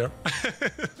Nogla's not there.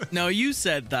 No, you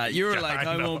said that. You were like,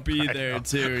 I won't be there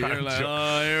too. You're like,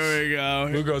 oh, here we go.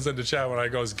 Who goes in the chat when I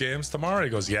goes games tomorrow? He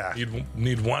goes, yeah, you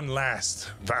need one last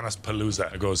Vanis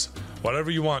Palooza. I goes, whatever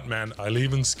you want, man. I'll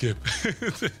even skip.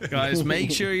 Guys,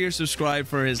 make sure you're subscribed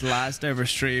for his last ever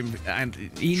stream, and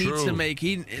he needs to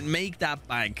make that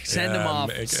bank. Send him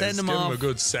off. Send him off. Give him a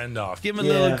good send off. Give him a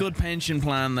little good pension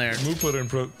plan there. Moo put in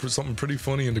something pretty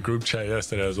funny in the group chat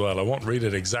yesterday as well. I won't read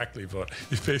it exactly, but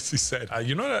he basically said,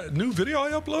 you know that new video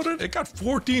I uploaded? It got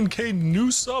 14k new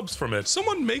subs from it.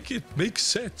 Someone make it make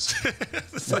sense.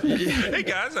 Like, hey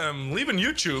guys, I'm leaving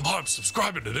YouTube. Oh, I'm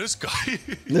subscribing to this guy.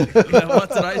 What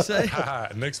did I say?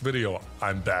 Next video,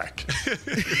 I'm back.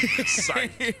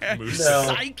 Psych. No.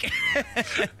 Psych.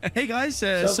 Hey guys,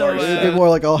 so it'd be more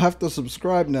like I'll have to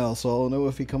subscribe now, so I'll know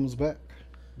if he comes back.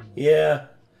 Yeah.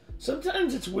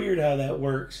 Sometimes it's weird how that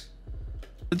works.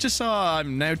 I just saw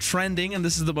I'm now trending, and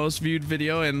this is the most viewed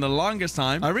video in the longest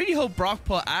time. I really hope Brock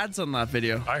put ads on that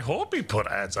video. I hope he put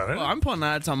ads on it. Well, I'm putting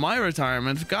ads on my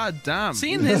retirement. God damn.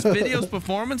 Seeing his video's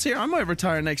performance here, I might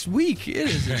retire next week. It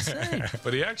is insane.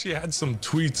 But he actually had some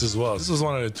tweets as well. This was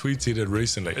one of the tweets he did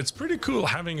recently. It's pretty cool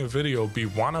having a video be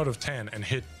 1 out of 10 and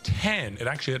hit 10. It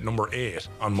actually hit number 8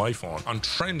 on my phone, on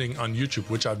trending on YouTube,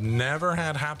 which I've never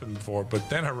had happen before. But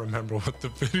then I remember what the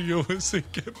video was and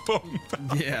get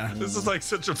bumped. Yeah. This is like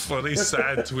such a funny,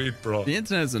 sad tweet, bro. The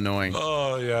internet's annoying.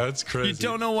 Oh, yeah, it's crazy. You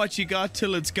don't know what you got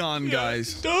till it's gone,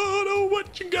 guys. Don't know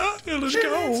what you got till it's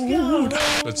gone.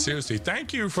 But seriously,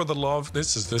 thank you for the love.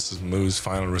 This is Moo's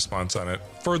final response on it.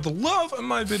 For the love of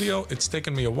my video, it's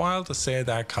taken me a while to say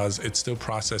that because it's still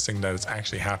processing that it's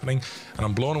actually happening. And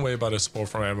I'm blown away by the support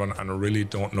from everyone, and I really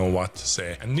don't know what to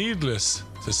say. And needless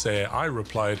to say, I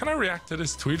replied, can I react to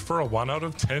this tweet for a 1 out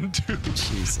of 10 too?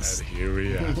 Jesus. And here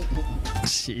we are.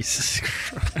 Jesus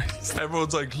Christ.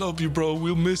 Everyone's like, love you, bro.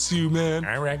 We'll miss you, man.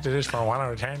 I reacted to this for a 1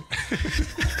 out of 10.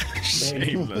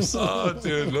 Shameless. Oh,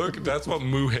 dude, look, that's what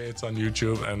Moo hates on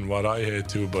YouTube and what I hate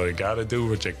too, but you gotta do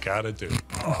what you gotta do.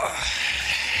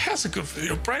 That's a good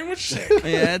video, Brian. What you say?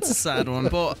 Yeah, it's a sad one.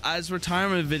 But as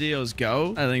retirement videos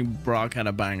go, I think Brock had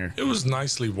a banger. It was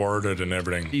nicely worded and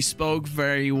everything. He spoke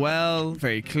very well,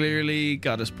 very clearly,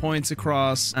 got his points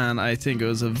across, and I think it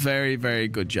was a very, very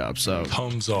good job. So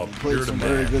Thumbs up. Played You're the some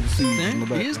very man. good scenes in the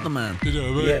he is background. the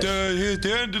man. Yes. Hit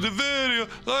the end of the video.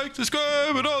 Like,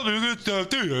 subscribe, and all the good stuff.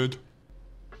 The end.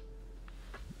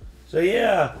 So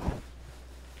yeah,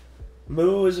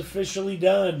 Moo is officially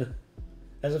done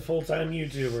as a full-time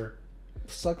YouTuber.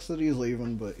 Sucks that he's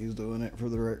leaving, but he's doing it for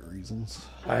the right reasons.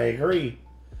 I agree.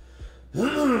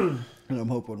 And I'm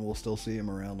hoping we'll still see him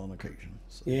around on occasion.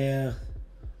 So. Yeah.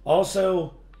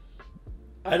 Also,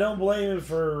 I don't blame him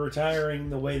for retiring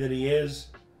the way that he is.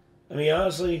 I mean,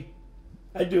 honestly,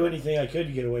 I'd do anything I could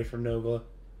to get away from Nogla.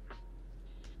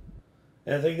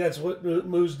 And I think that's what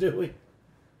Moo's doing.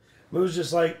 Moo's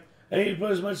just like, I need to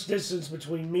put as much distance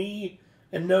between me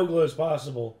and Nogla as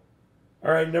possible.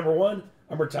 All right, number 1,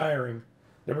 I'm retiring.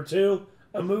 Number 2,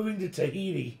 I'm moving to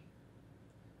Tahiti.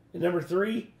 And number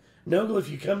 3, Nogla, if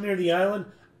you come near the island,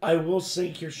 I will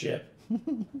sink your ship.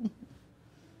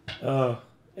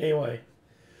 Anyway.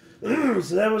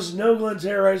 So that was Nogla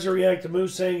Terroriser React to Moo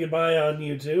saying goodbye on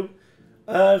YouTube.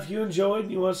 If you enjoyed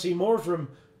and you want to see more from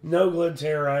Nogla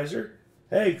Terroriser,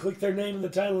 hey, click their name in the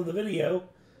title of the video.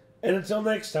 And until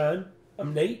next time,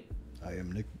 I'm Nate. I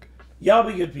am Nick. Y'all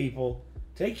be good people.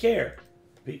 Take care.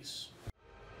 Peace.